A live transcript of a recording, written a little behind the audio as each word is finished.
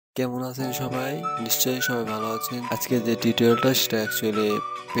কেমন আছেন সবাই? নিশ্চয়ই সবাই ভালো আছেন। আজকে যে টিউটোরিয়ালটা সেটা অ্যাকচুয়ালি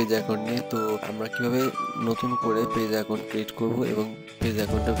পেজ অ্যাকাউন্ট নিয়ে। তো আমরা কিভাবে নতুন করে পেজ অ্যাকাউন্ট ক্রিয়েট করব এবং পেজ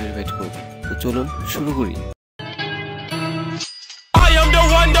অ্যাকাউন্টটা ভেরিফাইড করব। তো চলুন শুরু করি।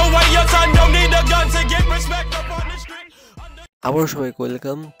 আবারও সবাইকে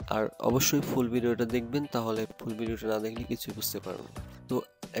ওয়েলকাম। আর অবশ্যই ফুল ভিডিওটা দেখবেন, তাহলে ফুল ভিডিওটা না দেখলে কিছুই বুঝতে পারবেন না। তো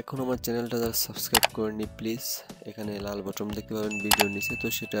এখন আমার চ্যানেলটা যারা সাবস্ক্রাইব করেননি প্লিজ, এখানে লাল বাটন দেখতে পাবেন ভিডিওর নিচে, তো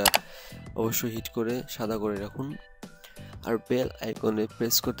সেটা অবশ্যই হিট করে সাদা করে রাখুন। আর বেল আইকনে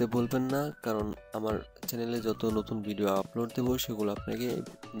প্রেস করতে ভুলবেন না, কারণ আমার চ্যানেলে যত নতুন ভিডিও আপলোড দেবো সেগুলো আপনাকে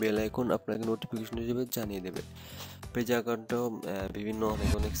বেল আইকন আপনাকে নোটিফিকেশন হিসেবে জানিয়ে দেবে। পেজ অ্যাকাউন্টটাও বিভিন্ন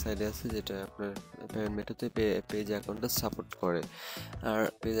অনেক সাইডে আছে যেটা আপনার পেমেন্ট মেথডে পেজ অ্যাকাউন্টটা সাপোর্ট করে। আর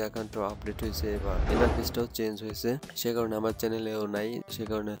পেজ অ্যাকাউন্টটাও আপডেট হয়েছে বা ইন্টারফেসটাও চেঞ্জ হয়েছে, সে কারণে আমার চ্যানেলেও নাই। সে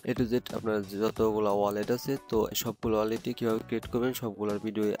কারণে A to Z আপনার যতগুলো ওয়ালেট আছে, তো সবগুলো ওয়ালেটই কীভাবে ক্রিয়েট করবেন সবগুলোর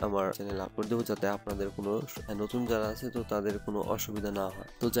ভিডিও আমার চ্যানেলে আপলোড দেবো, যাতে আপনাদের কোনো নতুন যারা আছে তো তাদের কোনো অসুবিধা না হয়।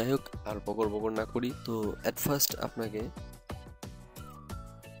 তো যাই হোক, আর বকর না করি। তো অ্যাট ফার্স্ট আপনাকে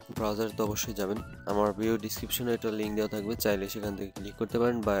ব্রাউজার তো অবশ্যই যাবেন। আমার ভিডিও ডিসক্রিপশনে একটা লিঙ্ক দেওয়া থাকবে, চাইলে সেখান থেকে ক্লিক করতে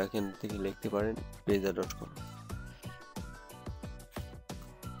পারেন বা এখান থেকে লিখতে পারেন payza.com।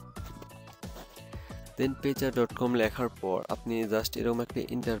 দেন payza.com লেখার পর আপনি জাস্ট এরকম একটা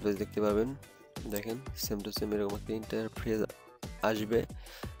ইন্টারফেস দেখতে পাবেন। দেখেন সেম টু সেম এরকম একটা ইন্টারফেস আসবে।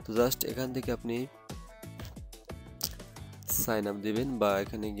 তো জাস্ট এখান থেকে আপনি সাইন আপ দিবেন বা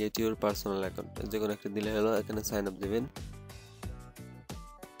এখানে গেট ইউর পার্সোনাল অ্যাকাউন্ট যে কোনো একটা দিলে হলো, এখানে সাইন আপ দিবেন।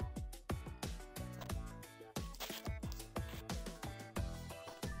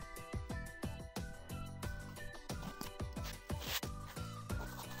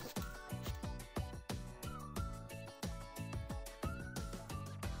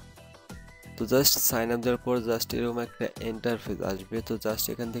 তো জাস্ট সাইন আপ দেওয়ার পর জাস্ট এরকম একটা ইন্টারফেস আসবে। তো জাস্ট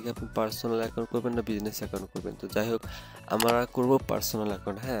এখান থেকে আপনি পার্সোনাল অ্যাকাউন্ট করবেন না বিজনেস অ্যাকাউন্ট করবেন। তো যাই হোক, আমরা করব পার্সোনাল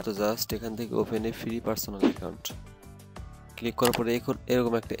অ্যাকাউন্ট। হ্যাঁ, তো জাস্ট এখান থেকে ওপেন এ ফ্রি পার্সোনাল অ্যাকাউন্ট ক্লিক করার পরে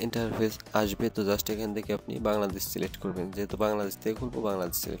এরকম একটা ইন্টারফেস আসবে। তো জাস্ট এখান থেকে আপনি বাংলাদেশ সিলেক্ট করবেন, যেহেতু বাংলাদেশ থেকে খুলবো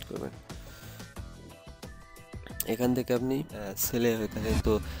বাংলাদেশ সিলেক্ট করবেন। এখান থেকে আপনি ছেলে হয়ে থাকেন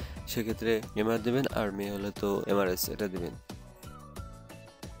তো সেক্ষেত্রে এমআর দেবেন, আর মেয়ে হলে তো এমআরএস এটা দেবেন।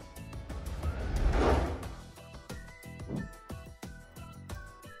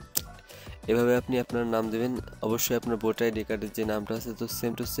 এভাবে আপনি আপনার নাম দেবেন। অবশ্যই আপনার ভোটার আইডি কার্ডের যে নামটা আছে তো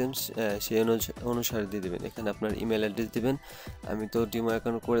সেম টু সেম সেই অনুসারে দিয়ে দেবেন। এখানে আপনার ইমেল অ্যাড্রেস দিবেন। আমি তো ডিমো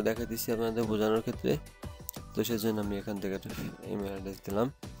অ্যাকাউন্ট করে দেখা দিচ্ছি আপনাদের বোঝানোর ক্ষেত্রে, তো সেজন্য আমি এখান থেকে একটা ইমেল অ্যাড্রেস দিলাম।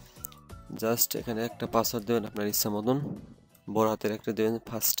 জাস্ট এখানে একটা পাসওয়ার্ড দেবেন আপনার ইচ্ছা মতন, বড় হাতের একটা দেবেন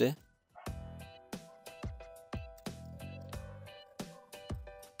ফার্স্টে।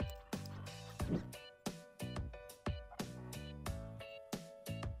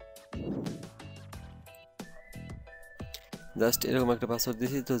 জাস্ট এরকম একটা পাসওয়ার্ড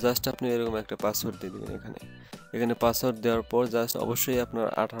দিয়েছি। তো জাস্ট আপনি এরকম একটা পাসওয়ার্ড দিয়ে দেবেন। এখানে পাসওয়ার্ড দেওয়ার পর জাস্ট অবশ্যই আপনার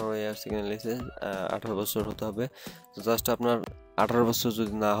 18 ইয়ার্স এখানে লিখে 18 বছর হতে হবে। তো জাস্ট আপনার 18 বছর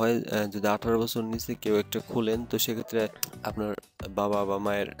যদি না হয়, যদি 18 বছর নিচে কেউ একটা খুলেন, তো সেক্ষেত্রে আপনার বাবা বা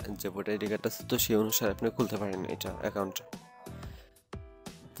মায়ের যে ভোটার আইডি কার্ড আছে তো সেই অনুসারে আপনি খুলতে পারেন এটা অ্যাকাউন্ট।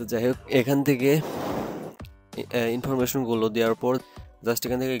 তো যাই হোক, এখান থেকে ইনফরমেশনগুলো দেওয়ার পর জাস্ট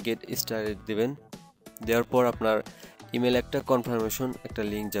এখান থেকে গেট স্টার্টেড দেবেন। দেওয়ার পর আপনার ইমেলে একটা কনফার্মেশন একটা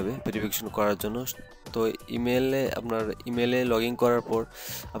লিঙ্ক যাবে ভেরিফিকেশন করার জন্য। তো ইমেলে লগ ইন করার পর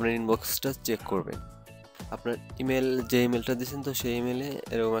আপনার ইনবক্সটা চেক করবেন। আপনার ইমেল যে ইমেলটা দিয়েছেন তো সেই ইমেলে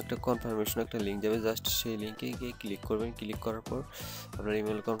এরকম একটা কনফার্মেশন একটা লিঙ্ক যাবে। জাস্ট সেই লিঙ্কে গিয়ে ক্লিক করবেন। ক্লিক করার পর আপনার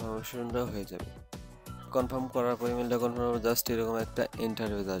ইমেল কনফার্মেশনটা হয়ে যাবে। কনফার্ম করার পর ইমেলটা কনফার্ম জাস্ট এরকম একটা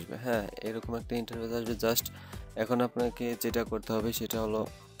ইন্টারফেস আসবে। হ্যাঁ, এরকম একটা ইন্টারফেস আসবে। জাস্ট এখন আপনাকে যেটা করতে হবে সেটা হলো,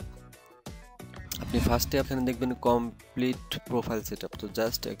 আপনি ফার্স্টে এখানে দেখবেন কমপ্লিট প্রোফাইল সেটআপ। তো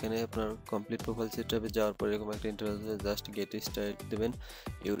জাস্ট এখানে আপনার কমপ্লিট প্রোফাইল সেটআপে যাওয়ার পর এরকম একটা ইন্টারফেস, জাস্ট গেট স্টার্ট দেবেন।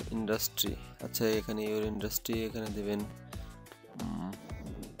 ইউর ইন্ডাস্ট্রি, আচ্ছা এখানে ইউর ইন্ডাস্ট্রি এখানে দেবেন।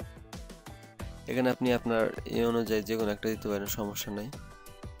 এখানে আপনি আপনার এই অনুযায়ী যে কোনো একটা দিতে পারেন, সমস্যা নাই।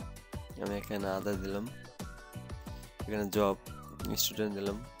 আমি এখানে আদার দিলাম। এখানে জব স্টুডেন্ট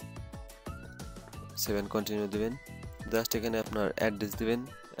দিলাম। 7 কন্টিনিউ দিবেন। জাস্ট এখানে আপনার অ্যাড্রেস দিবেন।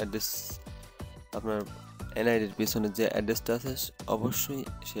 অ্যাড্রেস আপনার এনআইডির পিছনে যে অ্যাড্রেসটা আছে অবশ্যই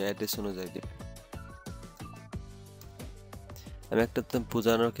সেই অ্যাড্রেস অনুযায়ী দেবেন। আমি একটা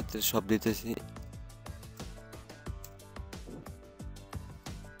বোঝানোর ক্ষেত্রে সব দিতেছি।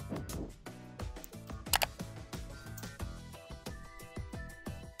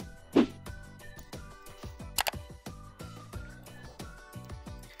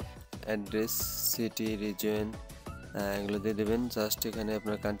 অ্যাড্রেস, সিটি, রিজিয়ন, এগুলো দিয়ে দেবেন। জাস্ট এখানে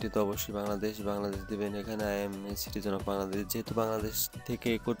আপনার কান্ট্রি তো অবশ্যই বাংলাদেশ দিবেন। এখানে I M a citizen of Bangladesh, যেহেতু বাংলাদেশ থেকে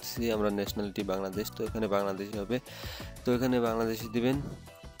করতেছি আমরা, ন্যাশনালিটি বাংলাদেশ, তো এখানে বাংলাদেশি হবে, তো এখানে বাংলাদেশি দিবেন।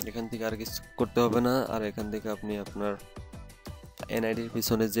 এখান থেকে আর কিছু করতে হবে না। আর এখান থেকে আপনি আপনার এনআইডির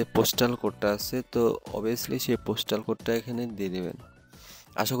পিছনে যে পোস্টাল কোডটা আছে, তো অবভিয়াসলি সেই পোস্টাল কোডটা এখানে দিয়ে দেবেন।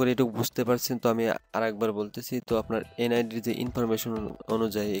 আশা করি এটুকু বুঝতে পারছেন। তো আমি আর একবার বলতেছি, তো আপনার এনআইডির যে ইনফরমেশন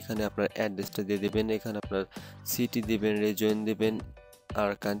অনুযায়ী এখানে আপনার অ্যাড্রেসটা দিয়ে দেবেন, এখানে আপনার সিটি দিবেন, রিজিয়ন দিবেন, আর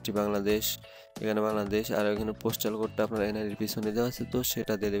কান্ট্রি বাংলাদেশ, এখানে বাংলাদেশ, আর এখানে পোস্টাল কোডটা আপনার এনআইডির পিছনে দেওয়া আছে, তো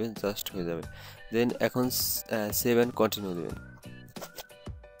সেটা দিয়ে দেবেন, জাস্ট হয়ে যাবে। দেন এখন সেভ অ্যান্ড কন্টিনিউ দেবেন।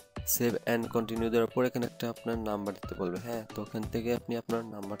 সেভ অ্যান্ড কন্টিনিউ দেওয়ার পর এখানে একটা আপনার নাম্বার দিতে বলবে, হ্যাঁ, তো ওখান থেকে আপনি আপনার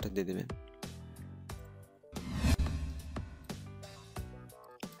নাম্বারটা দিয়ে দেবেন।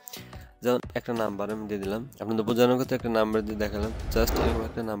 যেমন একটা নাম্বার আমি দিয়ে দিলাম, আপনাদের বোঝানোর কথা একটা নাম্বার দিয়ে দেখালাম, জাস্ট এরকম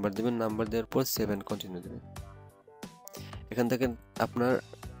একটা নাম্বার দিবেন। নাম্বার দেওয়ার পর সেভ অ্যান্ড কন্টিনিউ দেবেন। এখান থেকে আপনার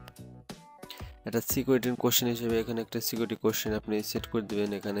একটা সিকিউরিটি কোশ্চেন হিসেবে এখানে একটা সিকিউরিটি কোশ্চেন আপনি সেট করে দিবেন।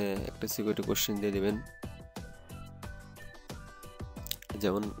 এখানে একটা সিকিউরিটি কোশ্চেন দিয়ে দিবেন,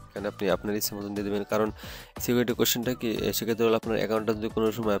 যেমন এখানে আপনি আপনার ইচ্ছে মতন দিয়ে দেবেন। কারণ সিকিউরিটি কোশ্চেনটা কি, সেক্ষেত্রে হলো আপনার অ্যাকাউন্টটা যদি কোনো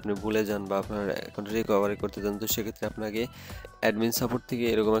সময় আপনি ভুলে যান বা আপনার অ্যাকাউন্টটা রিকভারি করতে যান, তো সেক্ষেত্রে আপনাকে অ্যাডমিন সাপোর্ট থেকে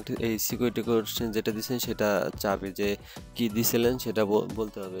এরকম একটা এই সিকিউরিটি কোশ্চেন যেটা দিয়েছেন সেটা চাবে, যে কি দিয়েছিলেন সেটা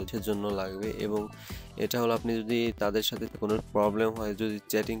বলতে হবে, সেজন্য লাগবে। এবং এটা হলো আপনি যদি তাদের সাথে কোনো প্রবলেম হয়, যদি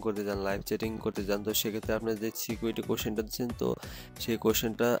চ্যাটিং করতে যান, লাইভ চ্যাটিং করতে যান, তো সেক্ষেত্রে আপনার যে সিকিউরিটি কোশ্চেনটা দিচ্ছেন, তো সেই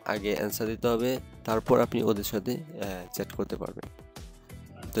কোশ্চেনটা আগে অ্যান্সার দিতে হবে, তারপর আপনি ওদের সাথে চ্যাট করতে পারবেন।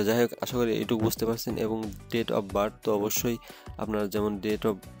 তো যাই হোক, আশা করি এইটুকু বুঝতে পারছেন। এবং ডেট অফ বার্থ তো অবশ্যই আপনার, যেমন ডেট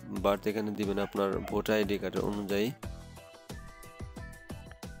অফ বার্থ এখানে দিবেন আপনার ভোটার আইডি কার্ডের অনুযায়ী,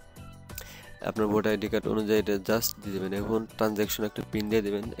 আপনার ভোটার আইডি কার্ড অনুযায়ী এটা জাস্ট দিয়ে দেবেন। এখন ট্রানজ্যাকশন একটা পিন দিয়ে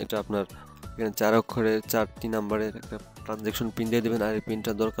দেবেন, এটা আপনার এখানে 4 অক্ষরের 4টি নাম্বারের একটা ট্রানজ্যাকশন পিন দিয়ে দেবেন। আর এই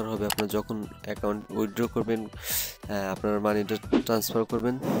পিনটা দরকার হবে আপনার যখন অ্যাকাউন্ট উইথড্র করবেন, আপনার মানিটা ট্রান্সফার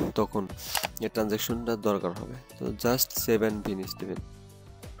করবেন, তখন এই ট্রানজ্যাকশনটা দরকার হবে। তো জাস্ট সেভ অ্যান্ড ফিনিশ দেবেন।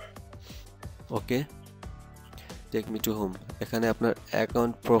 ওকে, টেক মি টু হোম। এখানে আপনার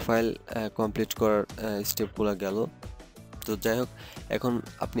অ্যাকাউন্ট প্রোফাইল কমপ্লিট করার স্টেপগুলো গেল। তো যাই হোক, এখন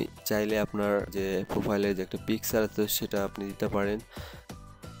আপনি চাইলে আপনার যে প্রোফাইলের যে একটা পিকচার আছে সেটা আপনি দিতে পারেন।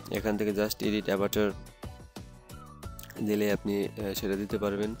 এখান থেকে জাস্ট এডিট অ্যাভাটার দিলে আপনি সেটা দিতে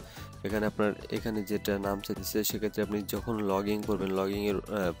পারবেন। এখানে আপনার এখানে যেটা নাম চাইছে, সেক্ষেত্রে আপনি যখন লগ ইন করবেন, লগ ইন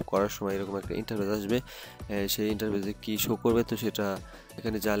করার সময় এরকম একটা ইন্টারফেস আসবে, সেই ইন্টারফেসে কি শো করবে, তো সেটা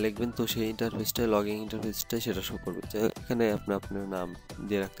এখানে যা লিখবেন, তো সেই ইন্টারফেসটাই, লগ ইন ইন্টারফেসটাই সেটা শো করবে। এখানে আপনি আপনার নাম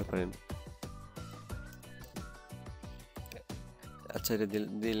দিয়ে রাখতে পারেন। আচ্ছা, এটা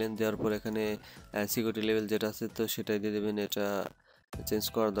দিলেন, দেওয়ার পর এখানে সিকিউরিটি লেভেল যেটা আছে, তো সেটাই দিয়ে দেবেন, এটা চেঞ্জ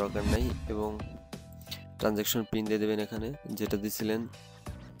করার দরকার নাই। এবং ট্রানজ্যাকশন পিন দিয়ে দেবেন এখানে যেটা দিছিলেন।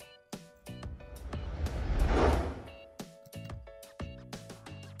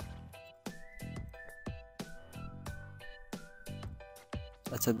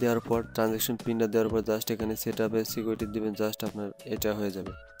 আচ্ছা, দেওয়ার পর ট্রানজ্যাকশন পিনটা দেওয়ার পর জাস্ট এখানে সেট আপে সিকিউরিটি দিবেন, জাস্ট আপনার এটা হয়ে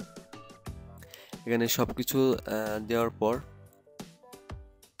যাবে। এখানে সব কিছু দেওয়ার পর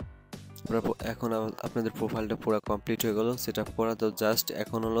এখন আপনাদের প্রোফাইলটা পুরো কমপ্লিট হয়ে গেল সেট আপ করা। তো জাস্ট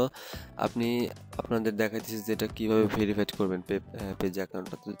এখন হলো আপনি আপনাদের দেখাইতেছি যেটা কিভাবে ভেরিফাইড করবেন পেজ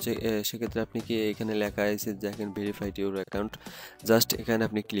অ্যাকাউন্টটা। তো সেক্ষেত্রে আপনি কি এখানে লেখা আছে দেখেন ভেরিফাইড ইউর অ্যাকাউন্ট, জাস্ট এখানে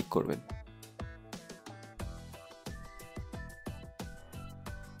আপনি ক্লিক করবেন।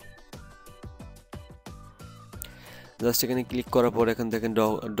 জাস্ট এখানে ক্লিক করার পর এখান থেকে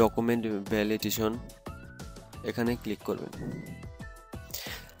ডকুমেন্ট ভ্যালিডেশন এখানে ক্লিক করবেন।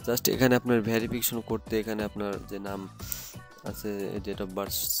 জাস্ট এখানে আপনার ভেরিফিকেশন করতে এখানে আপনার যে নাম আছে, date of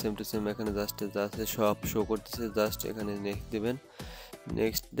birth same to same এখানে জাস্ট সব শো করতেছে, জাস্ট এখানে নেক্সট দিবেন।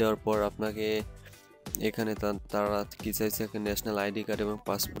 নেক্সট দেওয়ার পর আপনাকে এখানে তারা কি চাইছে, এখানে ন্যাশনাল আইডি কার্ড এবং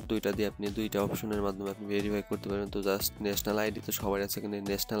পাসপোর্ট দুইটা দিয়ে আপনি দুইটা অপশনের মাধ্যমে আপনি ভেরিফাই করতে পারবেন। তো জাস্ট ন্যাশনাল আইডি তো সবার আছে, এখানে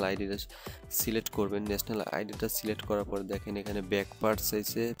ন্যাশনাল আইডিটা সিলেক্ট করবেন। ন্যাশনাল আইডিটা সিলেক্ট করার পর দেখেন এখানে ব্যাক পার্ট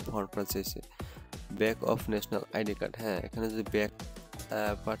চাইছে, ফ্রন্ট পার্ট চাইছে, back of national ID card. হ্যাঁ, এখানে যদি ব্যাক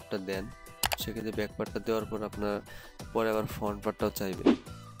পার্টটা দেন, সেক্ষেত্রে ব্যাক পার্টটা দেওয়ার পর আপনার পরে আবার ফ্রন্ট পার্টটাও চাইবে,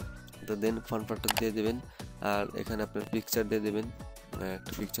 তো দেন ফ্রন্ট পার্টটা দিয়ে দেবেন। আর এখানে আপনার পিকচার দিয়ে দেবেন,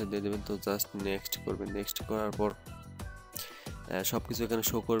 একটা পিকচার দিয়ে দেবেন। তো জাস্ট নেক্সট করবেন। নেক্সট করার পর সব কিছু এখানে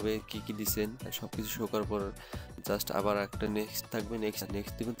শো করবে কি কি দিচ্ছেন, সব কিছু শো করার পর জাস্ট আবার একটা নেক্সট থাকবে,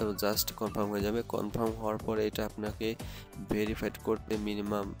 নেক্সট দিবেন, তারপর জাস্ট কনফার্ম হয়ে যাবে। কনফার্ম হওয়ার পরে এটা আপনাকে ভেরিফাইড করতে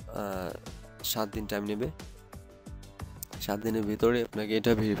মিনিমাম 7 দিন টাইম নেবে। 7 দিনের ভিতরে আপনাকে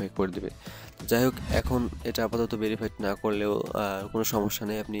এটা ভেরিফাই করে দেবে। তো যাই হোক, এখন এটা আপাতত ভেরিফাইড না করলেও কোনো সমস্যা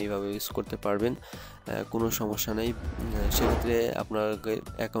নেই, আপনি এইভাবে ইউজ করতে পারবেন, কোনো সমস্যা নেই। সেক্ষেত্রে আপনার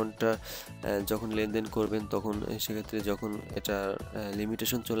অ্যাকাউন্টটা যখন লেনদেন করবেন তখন সেক্ষেত্রে যখন এটা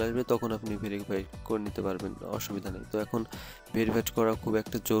লিমিটেশন চলে আসবে তখন আপনি ভেরিফাই করে নিতে পারবেন, অসুবিধা নেই। তো এখন ভেরিফাইড করা খুব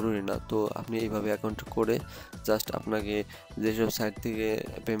একটা জরুরি না, তো আপনি এইভাবে অ্যাকাউন্ট করে জাস্ট আপনাকে যেসব সাইট থেকে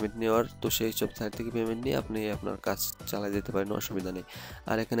পেমেন্ট নেওয়ার, তো সেই সব সাইট থেকে পেমেন্ট নিয়ে আপনি আপনার কাজ চালিয়ে যেতে পারেন, অসুবিধা নেই।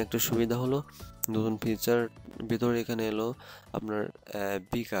 আর এখানে একটা সুবিধা হলো, নতুন ফিচার ভিতরে এখানে এলো আপনার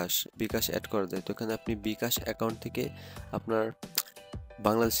বিকাশ অ্যাড করা যায়। তো এখানে আপনি বিকাশ অ্যাকাউন্ট থেকে আপনার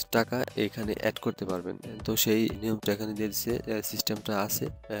বাংলাদেশ টাকা এখানে অ্যাড করতে পারবেন। তো সেই নিয়মটা এখানে দিয়ে দিচ্ছে, সিস্টেমটা আছে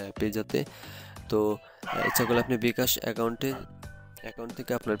পেজাতে। তো ইচ্ছা করলে আপনি বিকাশ অ্যাকাউন্ট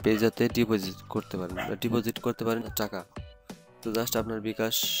থেকে আপনার পেজাতে ডিপোজিট করতে পারেন টাকা। তো জাস্ট আপনার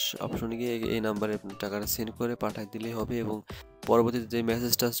বিকাশ অপশনে গিয়ে এই নাম্বারে আপনি টাকাটা সেন্ড করে পাঠিয়ে দিলেই হবে, এবং পরবর্তীতে যে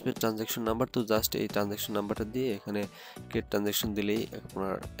মেসেজটা আসবে ট্রানজ্যাকশন নাম্বার, তো জাস্ট এই ট্রানজ্যাকশন নাম্বারটা দিয়ে এখানে ক্রিয়েট ট্রানজ্যাকশন দিলেই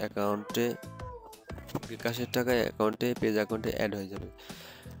আপনার অ্যাকাউন্টে বিকাশের টাকা পেজ অ্যাকাউন্টে অ্যাড হয়ে যাবে।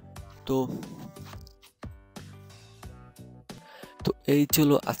 তো তো এই ছিল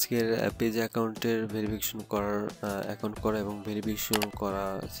আজকের পেজ অ্যাকাউন্টের অ্যাকাউন্ট করা এবং ভেরিফিকেশন করা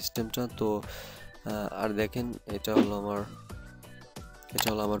সিস্টেমটা। তো আর দেখেন, এটা হলো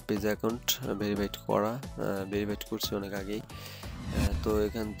আমার পেজ অ্যাকাউন্ট ভেরিফাইড করছি অনেক আগেই। তো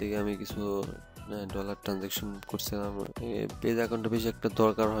এখান থেকে আমি কিছু ডলার ট্রানজ্যাকশন করছিলাম। পেজ অ্যাকাউন্টটা বেশি একটা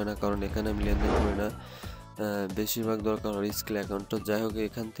দরকার হয় না, কারণ এখানে আমি লেনদেন করি না, বেশিরভাগ দরকার হয় স্কিল অ্যাকাউন্টটা। যাই হোক,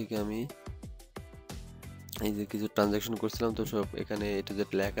 এখান থেকে আমি এই যে কিছু ট্রানজ্যাকশন করছিলাম, তো সব এখানে এটা যে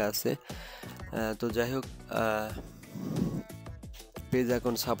লেখা আছে। তো যাই হোক, পেজ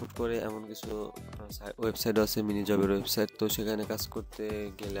অ্যাকাউন্ট সাপোর্ট করে এমন কিছু ওয়েবসাইট আছে, মিনি জবের ওয়েবসাইট। তো সেখানে কাজ করতে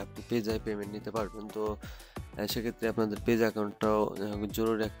গেলে আপনি পেজে পেমেন্ট নিতে পারবেন। তো সেক্ষেত্রে আপনাদের পেজ অ্যাকাউন্টটাও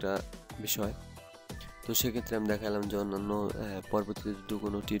জরুরি একটা বিষয়। তো সেক্ষেত্রে আমি দেখালাম যে অন্যান্য পরবর্তীতে যদি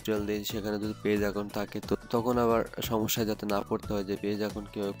কোনো টিউটোরিয়াল দিই সেখানে যদি পেজ অ্যাকাউন্ট থাকে, তো তখন আবার সমস্যায় যাতে না পড়তে হয় যে পেজ অ্যাকাউন্ট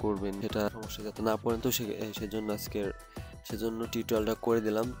কীভাবে করবেন, সেটা সমস্যায় যাতে না পড়েন। তো সেজন্য টিউটোরিয়ালটা করে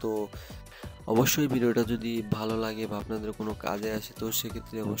দিলাম। তো অবশ্যই ভিডিওটা যদি ভালো লাগে বা আপনাদের কোনো কাজে আসে, তো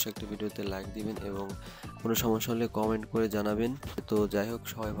সেক্ষেত্রে অবশ্যই একটা ভিডিওতে লাইক দিবেন এবং কোনো সমস্যা হলে কমেন্ট করে জানাবেন। তো যাই হোক,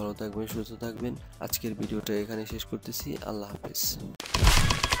 সবাই ভালো থাকবেন, সুস্থ থাকবেন। আজকের ভিডিওটা এখানে শেষ করতেছি। আল্লাহ হাফেজ।